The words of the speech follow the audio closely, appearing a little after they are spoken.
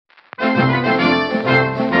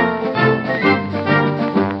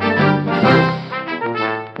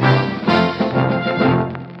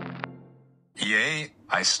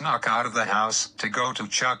I snuck out of the house to go to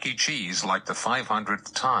Chuck E. Cheese like the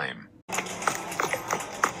 500th time.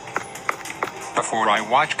 Before I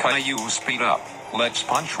watch Caillou Speed Up, let's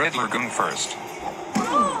punch Riddler Goon first.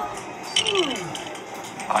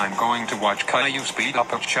 I'm going to watch Caillou Speed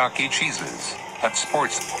Up at Chuck E. Cheese's at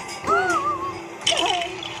Sports.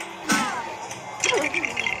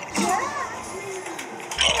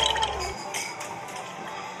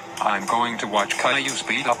 I'm going to watch Caillou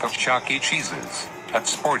Speed Up at Chuck E. Cheese's at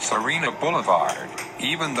Sports Arena Blvd,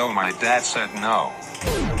 even though my dad said no.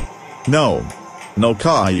 No,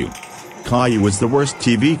 Caillou. Caillou is the worst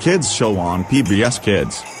TV kids show on PBS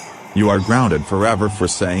Kids. You are grounded forever for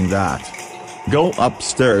saying that. Go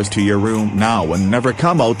upstairs to your room now and never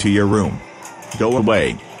come out to your room. Go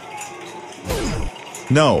away.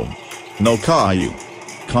 No, Caillou.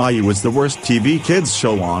 Caillou is the worst TV kids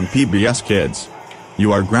show on PBS Kids.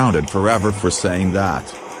 You are grounded forever for saying that.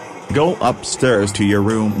 Go upstairs to your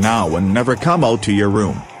room now and never come out to your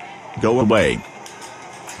room. Go away.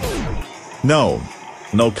 No,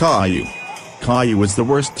 Caillou. Caillou is the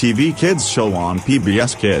worst TV kids show on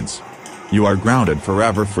PBS Kids. You are grounded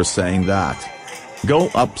forever for saying that. Go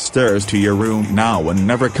upstairs to your room now and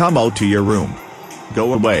never come out to your room.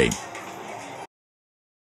 Go away.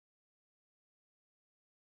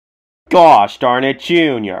 Gosh darn it,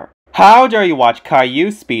 Junior. How dare you watch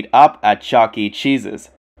Caillou Speed Up at Chuck E. Cheese's?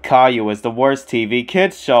 Caillou is the worst TV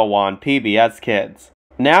kids show on PBS Kids.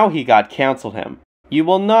 Now he got canceled him. You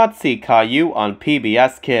will not see Caillou on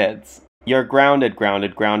PBS Kids. You're grounded for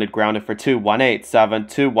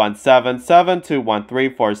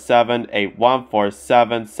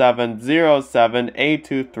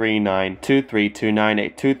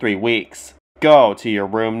weeks. Go to your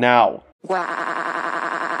room now.